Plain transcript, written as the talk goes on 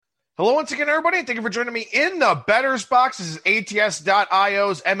Hello once again, everybody, and thank you for joining me in the Bettor's Box. This is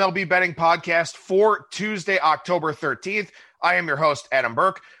ATS.io's MLB betting podcast for Tuesday, October 13th. I am your host, Adam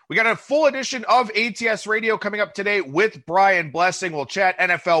Burke. We got a full edition of ATS Radio coming up today with Brian Blessing. We'll chat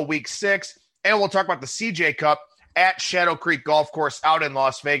NFL Week 6, and we'll talk about the CJ Cup at Shadow Creek Golf Course out in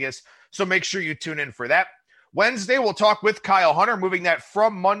Las Vegas. So make sure you tune in for that. Wednesday, we'll talk with Kyle Hunter, moving that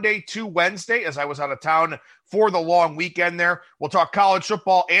from Monday to Wednesday as I was out of town for the long weekend there. We'll talk college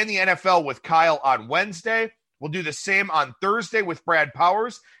football and the NFL with Kyle on Wednesday. We'll do the same on Thursday with Brad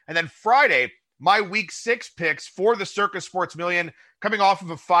Powers. And then Friday, my Week 6 picks for the Circus Sports Million, coming off of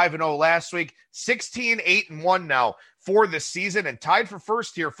a 5-0 last week, 16-8-1 now for the season, and tied for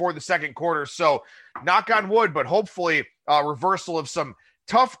first here for the second quarter. So knock on wood, but hopefully a reversal of some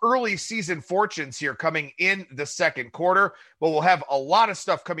tough early season fortunes here coming in the second quarter, but we'll have a lot of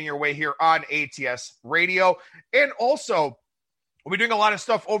stuff coming your way here on ATS Radio. And also, we'll be doing a lot of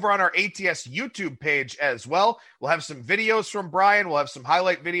stuff over on our ATS YouTube page as well. We'll have some videos from Brian. We'll have some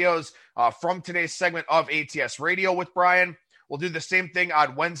highlight videos from today's segment of ATS Radio with Brian. We'll do the same thing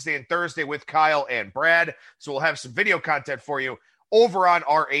on Wednesday and Thursday with Kyle and Brad. So we'll have some video content for you over on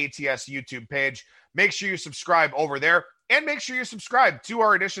our ATS YouTube page. Make sure you subscribe over there. And make sure you subscribe to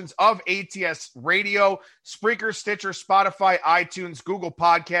our editions of ATS Radio, Spreaker, Stitcher, Spotify, iTunes, Google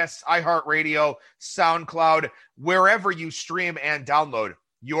Podcasts, iHeartRadio, SoundCloud, wherever you stream and download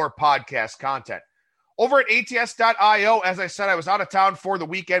your podcast content. Over at ATS.io, as I said, I was out of town for the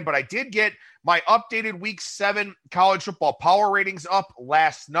weekend, but I did get my updated Week 7 college football power ratings up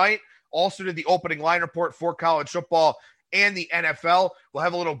last night. Also did the opening line report for college football and the NFL. We'll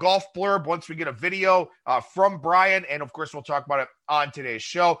have a little golf blurb once we get a video from Brian, and of course, we'll talk about it on today's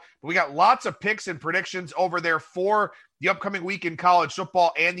show. But we got lots of picks and predictions over there for the upcoming week in college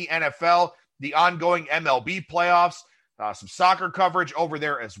football and the NFL, the ongoing MLB playoffs, some soccer coverage over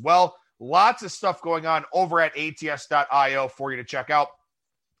there as well. Lots of stuff going on over at ATS.io for you to check out.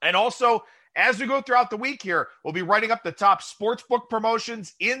 And also, as we go throughout the week here, we'll be writing up the top sportsbook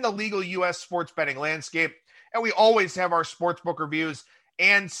promotions in the legal U.S. sports betting landscape. And we always have our sportsbook reviews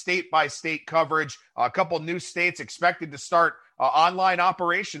and state-by-state coverage. A couple new states expected to start online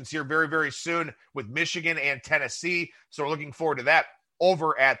operations here very, very soon with Michigan and Tennessee. So we're looking forward to that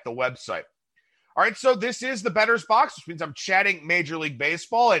over at the website. All right, so this is the Bettor's Box, which means I'm chatting Major League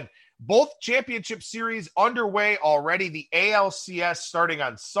Baseball. And both championship series underway already. The ALCS starting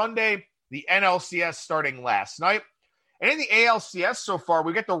on Sunday, the NLCS starting last night. And in the ALCS so far,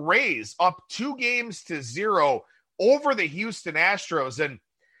 we get the Rays up 2-0 over the Houston Astros. And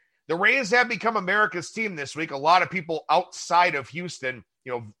the Rays have become America's team this week. A lot of people outside of Houston,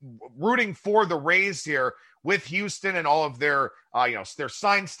 rooting for the Rays here with Houston and all of their, their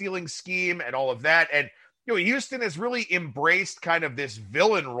sign stealing scheme and all of that. And, Houston has really embraced kind of this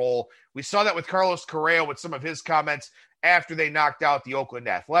villain role. We saw that with Carlos Correa with some of his comments after they knocked out the Oakland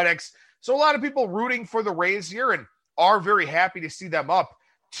Athletics. So a lot of people rooting for the Rays here and are very happy to see them up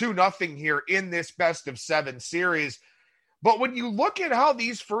 2-0 here in this best-of-7 series. But when you look at how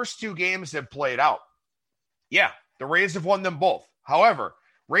these first two games have played out, yeah, the Rays have won them both. However,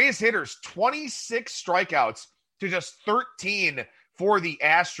 Rays hitters 26 strikeouts to just 13 for the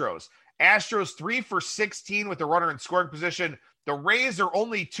Astros. Astros 3 for 16 with the runner in scoring position. The Rays are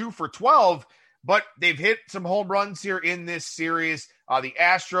only 2 for 12, but they've hit some home runs here in this series. The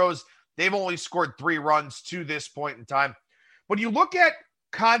Astros, they've only scored 3 runs to this point in time. When you look at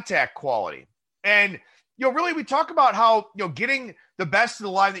contact quality, and really we talk about how getting the best of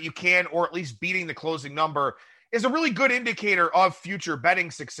the line that you can, or at least beating the closing number, is a really good indicator of future betting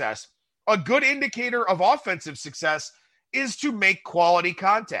success. A good indicator of offensive success is to make quality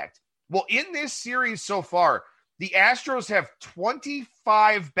contact. Well, in this series so far, the Astros have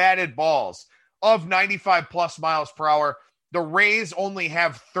 25 batted balls of 95 plus miles per hour. The Rays only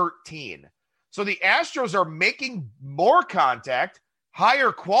have 13. So the Astros are making more contact,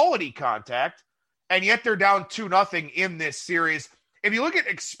 higher quality contact, and yet they're down 2-0 in this series. If you look at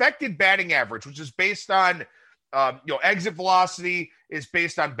expected batting average, which is based on exit velocity, is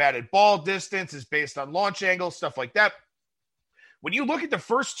based on batted ball distance, is based on launch angle, stuff like that. When you look at the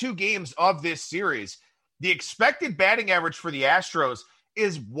first two games of this series, the expected batting average for the Astros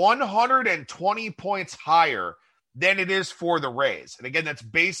is 120 points higher than it is for the Rays. And again, that's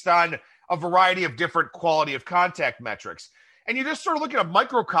based on a variety of different quality of contact metrics. And you just sort of look at a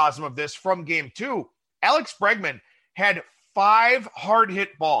microcosm of this from game 2. Alex Bregman had 5 hard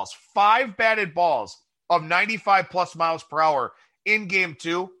hit balls, 5 batted balls of 95 plus miles per hour in game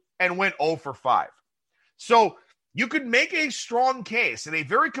 2 and went 0 for 5. So you could make a strong case and a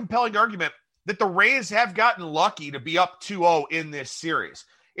very compelling argument that the Rays have gotten lucky to be up 2-0 in this series.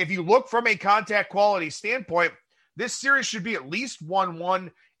 if you look from a contact quality standpoint, this series should be at least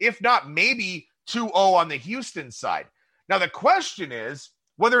 1-1, if not maybe 2-0 on the Houston side. Now, the question is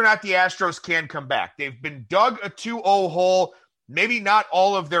whether or not the Astros can come back. They've been dug a 2-0 hole, maybe not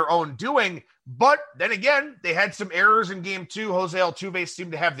all of their own doing, but then again, they had some errors in game 2. Jose Altuve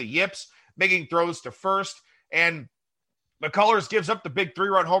seemed to have the yips, making throws to first, and McCullers gives up the big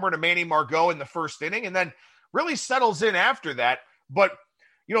 3-run homer to Manny Margot in the first inning and then really settles in after that. But,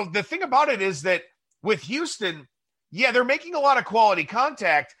 the thing about it is that with Houston, yeah, they're making a lot of quality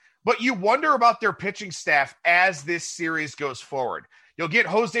contact, but you wonder about their pitching staff as this series goes forward. You'll get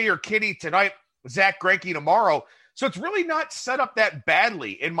Jose Urquidy tonight, Zach Greinke tomorrow. So it's really not set up that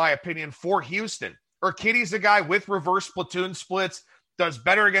badly, in my opinion, for Houston. Urquidy's a guy with reverse platoon splits, does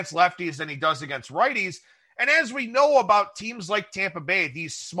better against lefties than he does against righties. And as we know about teams like Tampa Bay,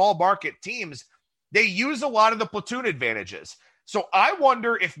 these small market teams, they use a lot of the platoon advantages. So I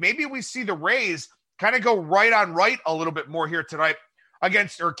wonder if maybe we see the Rays kind of go right on right a little bit more here tonight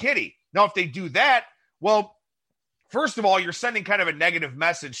against Urquidy. Now, if they do that, well, first of all, you're sending kind of a negative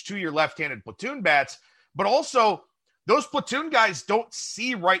message to your left-handed platoon bats, but also those platoon guys don't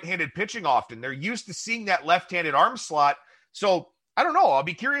see right-handed pitching often. They're used to seeing that left-handed arm slot. So I don't know. I'll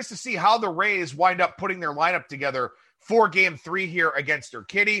be curious to see how the Rays wind up putting their lineup together for game 3 here against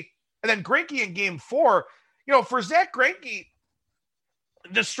Urquidy. And then Greinke in game 4, for Zach Greinke,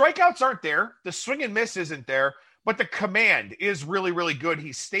 the strikeouts aren't there. The swing and miss isn't there, but the command is really, really good.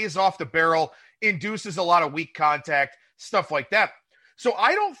 He stays off the barrel, induces a lot of weak contact, stuff like that. So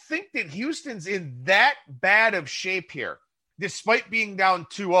I don't think that Houston's in that bad of shape here, despite being down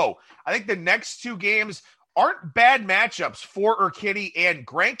 2-0. I think the next 2 games aren't bad matchups for Urquidy and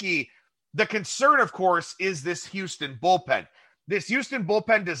Greinke. The concern, of course, is this Houston bullpen. This Houston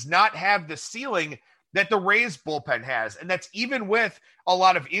bullpen does not have the ceiling that the Rays bullpen has. And that's even with a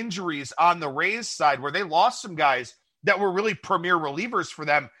lot of injuries on the Rays side where they lost some guys that were really premier relievers for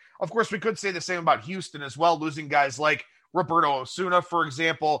them. Of course, we could say the same about Houston as well, losing guys like Roberto Osuna, for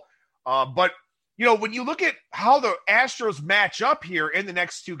example. But, when you look at how the Astros match up here in the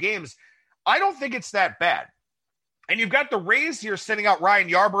next 2 games, I don't think it's that bad. And you've got the Rays here sending out Ryan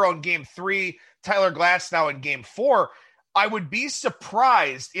Yarbrough in game 3, Tyler Glasnow in game 4. I would be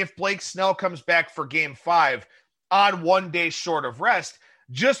surprised if Blake Snell comes back for game 5 on 1 day short of rest,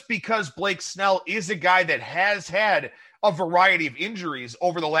 just because Blake Snell is a guy that has had a variety of injuries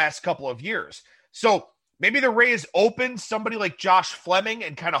over the last couple of years. So maybe the Rays open somebody like Josh Fleming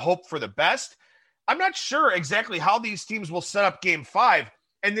and kind of hope for the best. I'm not sure exactly how these teams will set up game 5.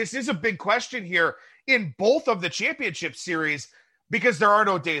 And this is a big question here in both of the championship series because there are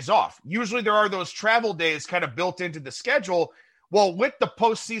no days off. Usually there are those travel days kind of built into the schedule. Well, with the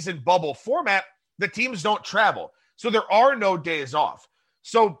postseason bubble format, the teams don't travel. So there are no days off.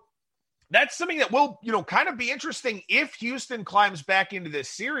 So that's something that will, kind of be interesting if Houston climbs back into this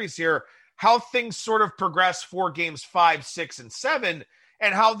series here, how things sort of progress for games 5, 6, and 7,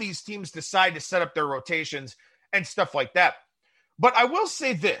 and how these teams decide to set up their rotations and stuff like that. But I will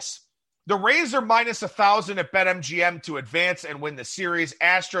say this. The Rays are minus 1,000 at BetMGM to advance and win the series.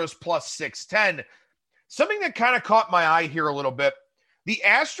 Astros plus 610. Something that kind of caught my eye here a little bit. The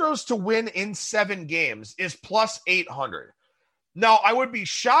Astros to win in 7 games is plus 800. Now, I would be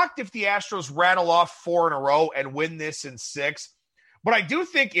shocked if the Astros rattle off 4 in a row and win this in 6. But I do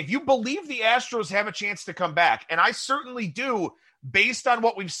think if you believe the Astros have a chance to come back, and I certainly do, based on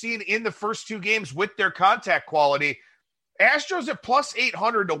what we've seen in the first 2 games with their contact quality, Astros at plus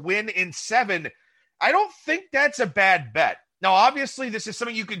 800 to win in 7, I don't think that's a bad bet. Now, obviously, this is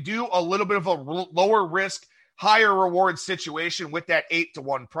something you can do a little bit of a lower risk, higher reward situation with that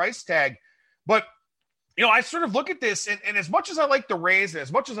 8-1 price tag. But, I sort of look at this, and as much as I like the Rays, and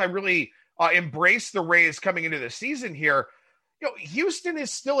as much as I really embrace the Rays coming into the season here, Houston is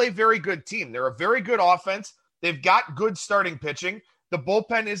still a very good team. They're a very good offense. They've got good starting pitching. The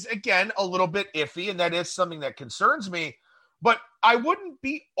bullpen is, again, a little bit iffy, and that is something that concerns me. But I wouldn't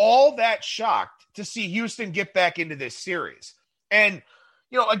be all that shocked to see Houston get back into this series. And,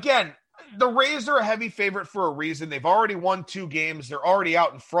 again, the Rays are a heavy favorite for a reason. They've already won 2 games. They're already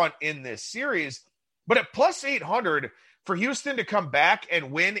out in front in this series. But at plus 800 for Houston to come back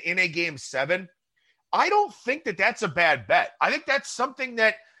and win in a game 7, I don't think that that's a bad bet. I think that's something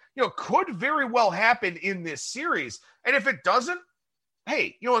that, could very well happen in this series. And if it doesn't,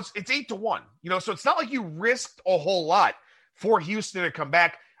 hey, it's 8-1. So it's not like you risked a whole lot for Houston to come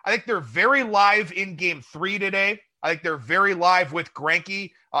back. I think they're very live in game 3 today. I think they're very live with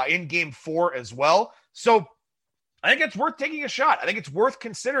Greinke in game 4 as well. So I think it's worth taking a shot. I think it's worth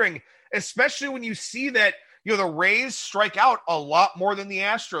considering, especially when you see that, the Rays strike out a lot more than the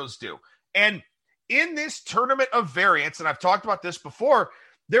Astros do. And in this tournament of variance, and I've talked about this before,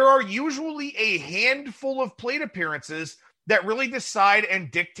 there are usually a handful of plate appearances that really decide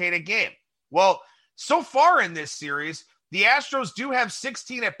and dictate a game. Well, so far in this series, the Astros do have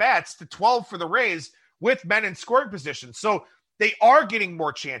 16 at-bats to 12 for the Rays with men in scoring position. So they are getting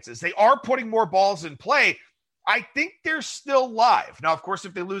more chances. They are putting more balls in play. I think they're still live. Now, of course,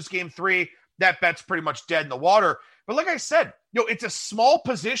 if they lose game 3, that bet's pretty much dead in the water. But like I said, it's a small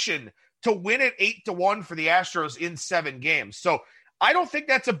position to win at 8-1 for the Astros in 7 games. So I don't think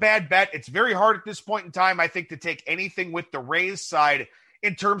that's a bad bet. It's very hard at this point in time, I think, to take anything with the Rays side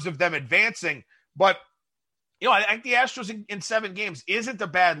in terms of them advancing. But, I think the Astros in 7 games isn't a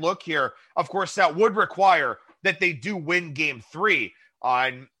bad look here. Of course, that would require that they do win game 3.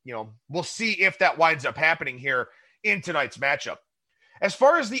 And, we'll see if that winds up happening here in tonight's matchup. As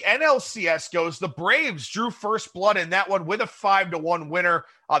far as the NLCS goes, the Braves drew first blood in that one with a 5-1 winner.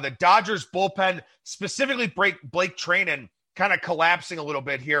 The Dodgers bullpen, specifically Blake Treinen, kind of collapsing a little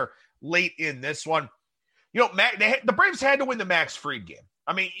bit here late in this one. The Braves had to win the Max Fried game.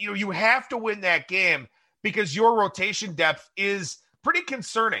 I mean, you have to win that game because your rotation depth is pretty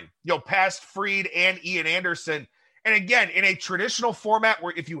concerning, past Fried and Ian Anderson. And again, in a traditional format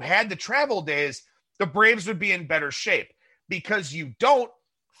where if you had the travel days, the Braves would be in better shape. Because you don't,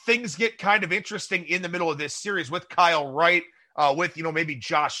 things get kind of interesting in the middle of this series with Kyle Wright, with, maybe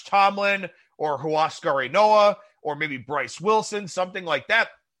Josh Tomlin or Huascar Reynoa or maybe Bryce Wilson, something like that.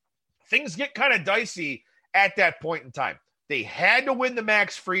 Things get kind of dicey at that point in time. They had to win the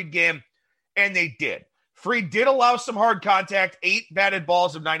Max Fried game, and they did. Fried did allow some hard contact, 8 batted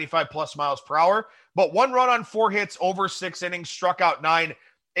balls of 95-plus miles per hour, but 1 run on 4 hits over 6 innings, struck out 9,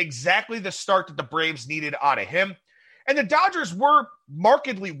 exactly the start that the Braves needed out of him. And the Dodgers were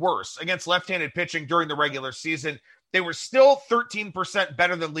markedly worse against left-handed pitching during the regular season. They were still 13%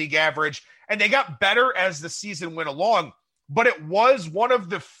 better than league average, and they got better as the season went along. But it was one of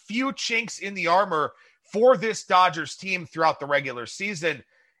the few chinks in the armor for this Dodgers team throughout the regular season.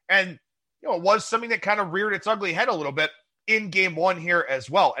 And, it was something that kind of reared its ugly head a little bit in game 1 here as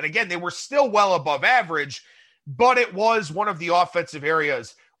well. And again, they were still well above average, but it was one of the offensive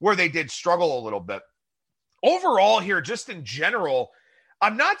areas where they did struggle a little bit. Overall here, just in general,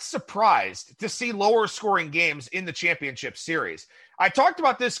 I'm not surprised to see lower scoring games in the championship series. I talked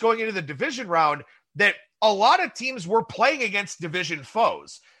about this going into the division round, that a lot of teams were playing against division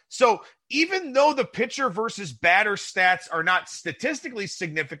foes. So even though the pitcher versus batter stats are not statistically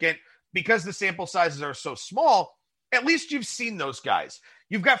significant because the sample sizes are so small, at least you've seen those guys.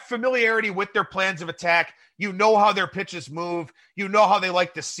 You've got familiarity with their plans of attack. You know how their pitches move. You know how they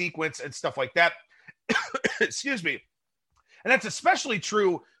like to sequence and stuff like that. Excuse me. And that's especially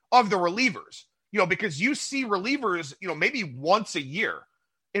true of the relievers, because you see relievers, maybe once a year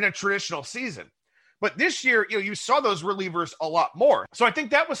in a traditional season. But this year, you saw those relievers a lot more. So I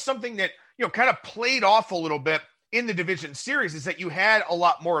think that was something that, kind of played off a little bit in the division series, is that you had a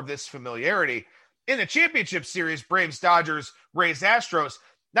lot more of this familiarity. In the championship series, Braves, Dodgers, Rays, Astros,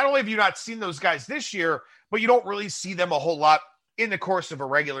 not only have you not seen those guys this year, but you don't really see them a whole lot in the course of a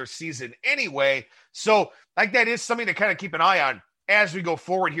regular season anyway. So like that is something to kind of keep an eye on as we go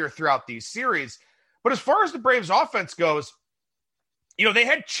forward here throughout these series. But as far as the Braves offense goes, they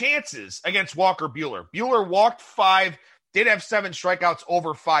had chances against Walker Buehler. Buehler walked 5, did have 7 strikeouts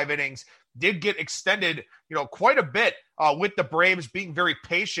over 5 innings, did get extended, quite a bit with the Braves being very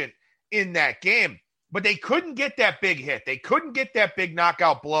patient in that game. But they couldn't get that big hit. They couldn't get that big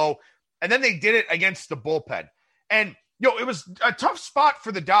knockout blow. And then they did it against the bullpen. And it was a tough spot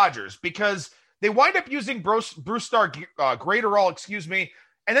for the Dodgers because they wind up using Brusdar Graterol,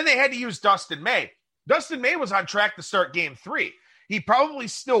 and then they had to use Dustin May. Dustin May was on track to start game 3. He probably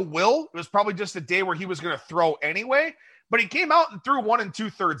still will. It was probably just a day where he was going to throw anyway, but he came out and threw 1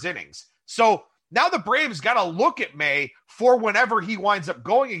 2/3 innings. So now the Braves got to look at May for whenever he winds up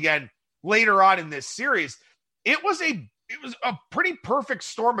going again later on in this series. It was a pretty perfect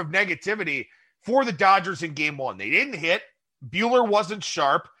storm of negativity for the Dodgers in game 1. They didn't hit. Buehler wasn't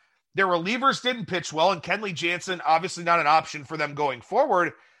sharp. Their relievers didn't pitch well, and Kenley Jansen, obviously not an option for them going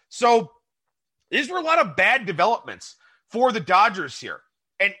forward. So these were a lot of bad developments for the Dodgers here.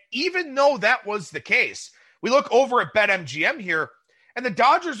 And even though that was the case, we look over at BetMGM here, and the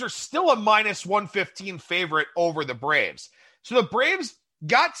Dodgers are still a minus 115 favorite over the Braves. So the Braves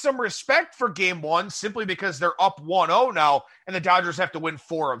got some respect for game 1 simply because they're up 1-0 now, and the Dodgers have to win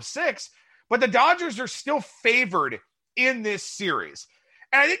 4 of 6. But the Dodgers are still favored in this series.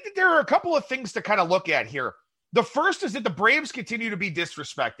 And I think that there are a couple of things to kind of look at here. The first is that the Braves continue to be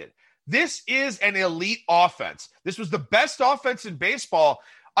disrespected. This is an elite offense. This was the best offense in baseball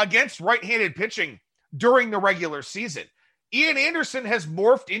against right-handed pitching during the regular season. Ian Anderson has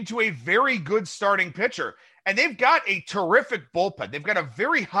morphed into a very good starting pitcher, and they've got a terrific bullpen. They've got a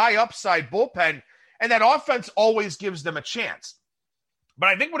very high upside bullpen, and that offense always gives them a chance. But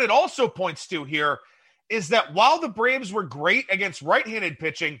I think what it also points to here is that while the Braves were great against right-handed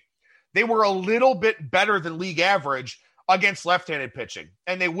pitching, they were a little bit better than league average against left-handed pitching.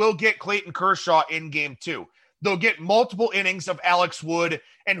 And they will get Clayton Kershaw in game 2. They'll get multiple innings of Alex Wood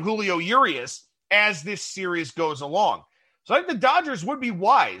and Julio Urias as this series goes along. So I think the Dodgers would be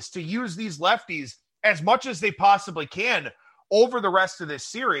wise to use these lefties as much as they possibly can over the rest of this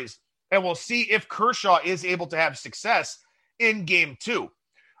series. And we'll see if Kershaw is able to have success in game 2.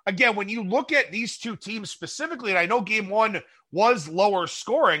 Again, when you look at these two teams specifically, and I know game 1 was lower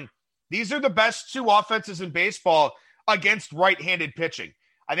scoring, these are the best two offenses in baseball against right-handed pitching.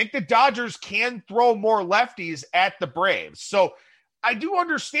 I think the Dodgers can throw more lefties at the Braves. So I do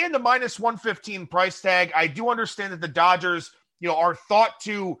understand the minus 115 price tag. I do understand that the Dodgers, are thought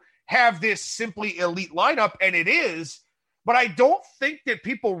to have this simply elite lineup, and it is, but I don't think that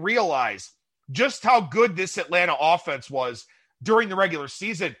people realize just how good this Atlanta offense was during the regular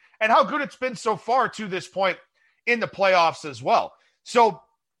season and how good it's been so far to this point in the playoffs as well. So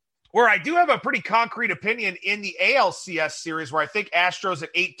where I do have a pretty concrete opinion in the ALCS series, where I think Astros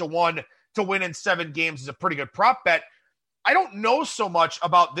at 8-1 to win in 7 games is a pretty good prop bet, I don't know so much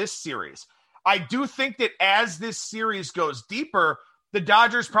about this series. I do think that as this series goes deeper, the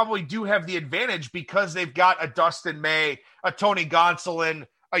Dodgers probably do have the advantage because they've got a Dustin May, a Tony Gonsolin,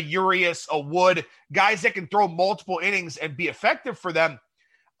 a Urias, a Wood, guys that can throw multiple innings and be effective for them.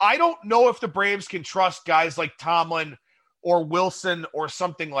 I don't know if the Braves can trust guys like Tomlin or Wilson or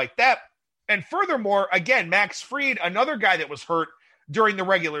something like that. And furthermore, again, Max Fried, another guy that was hurt during the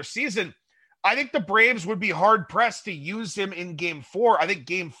regular season, I think the Braves would be hard-pressed to use him in game 4. I think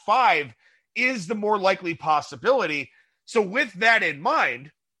game 5 is the more likely possibility. So with that in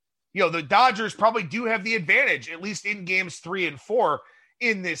mind, the Dodgers probably do have the advantage, at least in games 3 and 4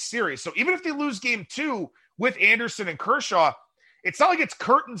 in this series. So even if they lose game 2 with Anderson and Kershaw, it's not like it's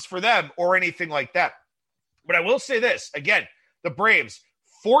curtains for them or anything like that. But I will say this, again, the Braves,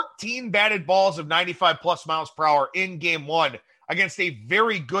 14 batted balls of 95-plus miles per hour in game 1 against a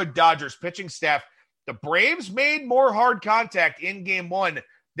very good Dodgers pitching staff. The Braves made more hard contact in game 1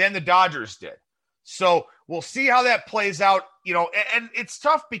 than the Dodgers did. So we'll see how that plays out, and it's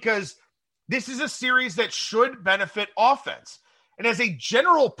tough because this is a series that should benefit offense. And as a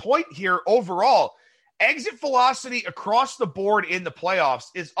general point here overall, exit velocity across the board in the playoffs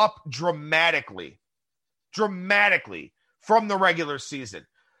is up dramatically from the regular season.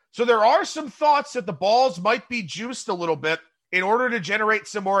 So there are some thoughts that the balls might be juiced a little bit in order to generate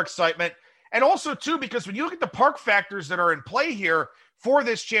some more excitement. And also, too, because when you look at the park factors that are in play here for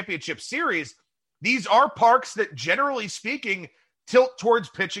this championship series, these are parks that, generally speaking, tilt towards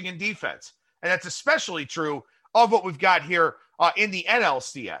pitching and defense. And that's especially true of what we've got here in the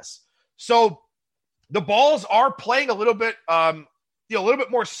NLCS. So the balls are playing a little bit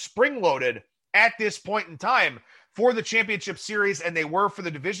more spring-loaded at this point in time for the championship series, and they were for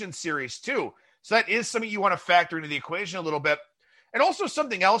the division series too. So that is something you want to factor into the equation a little bit. And also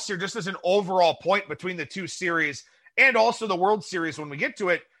something else here, just as an overall point between the two series and also the World Series when we get to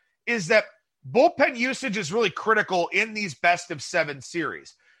it, is that bullpen usage is really critical in these best-of-7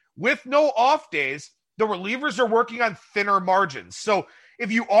 series. With no off days, the relievers are working on thinner margins. So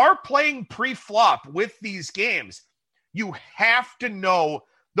if you are playing pre-flop with these games, you have to know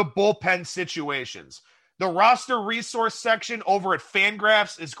the bullpen situations. The roster resource section over at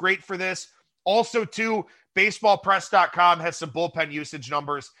Fangraphs is great for this. Also, too, baseballpress.com has some bullpen usage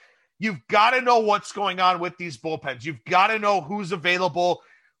numbers. You've got to know what's going on with these bullpens. You've got to know who's available,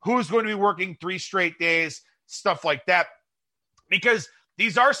 who's going to be working 3 straight days, stuff like that. Because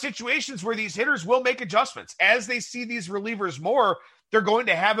these are situations where these hitters will make adjustments. As they see these relievers more, they're going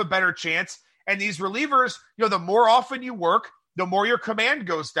to have a better chance. And these relievers, the more often you work, the more your command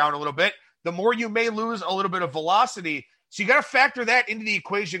goes down a little bit, the more you may lose a little bit of velocity. So you got to factor that into the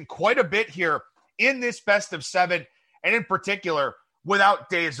equation quite a bit here in this best-of-7, and in particular, without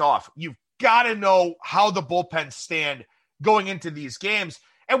days off. You've got to know how the bullpens stand going into these games.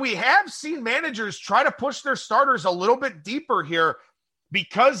 And we have seen managers try to push their starters a little bit deeper here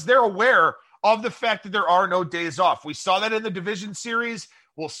because they're aware of the fact that there are no days off. We saw that in the division series.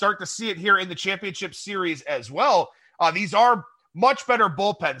 We'll start to see it here in the championship series as well. These are much better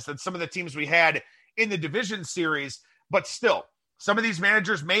bullpens than some of the teams we had in the division series, but still, some of these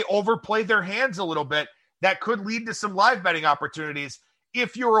managers may overplay their hands a little bit. That could lead to some live betting opportunities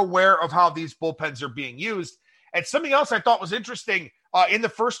if you're aware of how these bullpens are being used. And something else I thought was interesting in the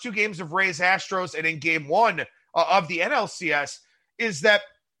first two games of Rays Astros and in game one of the NLCS is that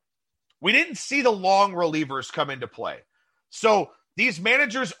we didn't see the long relievers come into play. So these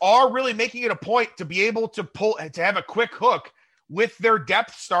managers are really making it a point to be able to have a quick hook with their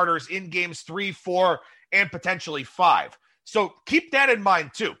depth starters in games 3, 4, and potentially 5. So keep that in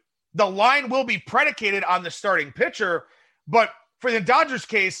mind too. The line will be predicated on the starting pitcher, but for the Dodgers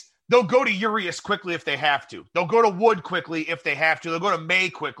case, they'll go to Urias quickly if they have to. They'll go to Wood quickly if they have to. They'll go to May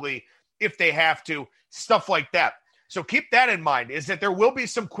quickly if they have to, stuff like that. So keep that in mind, is that there will be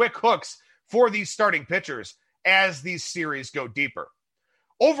some quick hooks for these starting pitchers as these series go deeper.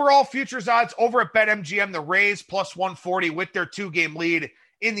 Overall futures odds over at BetMGM, the Rays plus 140 with their 2-game lead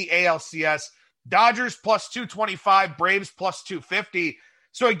in the ALCS. Dodgers plus 225, Braves plus 250.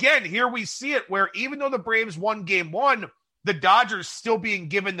 So again, here we see it where even though the Braves won game 1, the Dodgers still being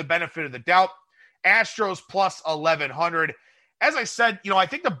given the benefit of the doubt. Astros plus 1,100. As I said, I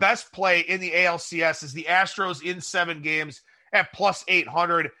think the best play in the ALCS is the Astros in 7 games at plus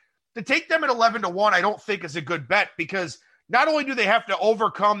 800. To take them at 11-1, I don't think is a good bet because not only do they have to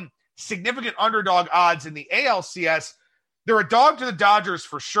overcome significant underdog odds in the ALCS, they're a dog to the Dodgers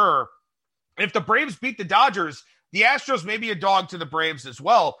for sure. And if the Braves beat the Dodgers, the Astros may be a dog to the Braves as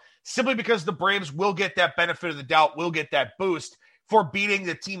well, simply because the Braves will get that benefit of the doubt, will get that boost for beating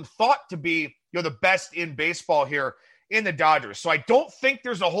the team thought to be the best in baseball here in the Dodgers. So I don't think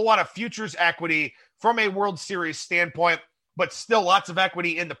there's a whole lot of futures equity from a World Series standpoint, but still lots of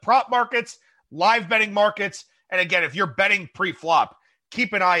equity in the prop markets, live betting markets. And again, if you're betting pre-flop,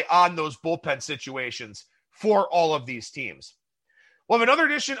 keep an eye on those bullpen situations for all of these teams. We'll have another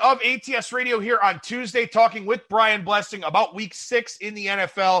edition of ATS Radio here on Tuesday, talking with Brian Blessing about Week 6 in the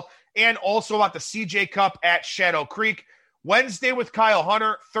NFL and also about the CJ Cup at Shadow Creek. Wednesday with Kyle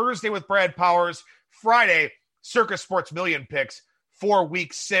Hunter, Thursday with Brad Powers, Friday, Circus Sports Million picks for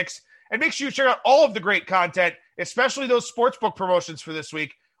Week 6. And make sure you check out all of the great content, especially those sportsbook promotions for this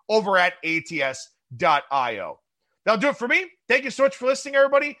week, over at ATS.io. That'll do it for me. Thank you so much for listening,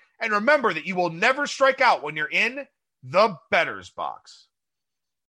 everybody. And remember that you will never strike out when you're in the bettor's box.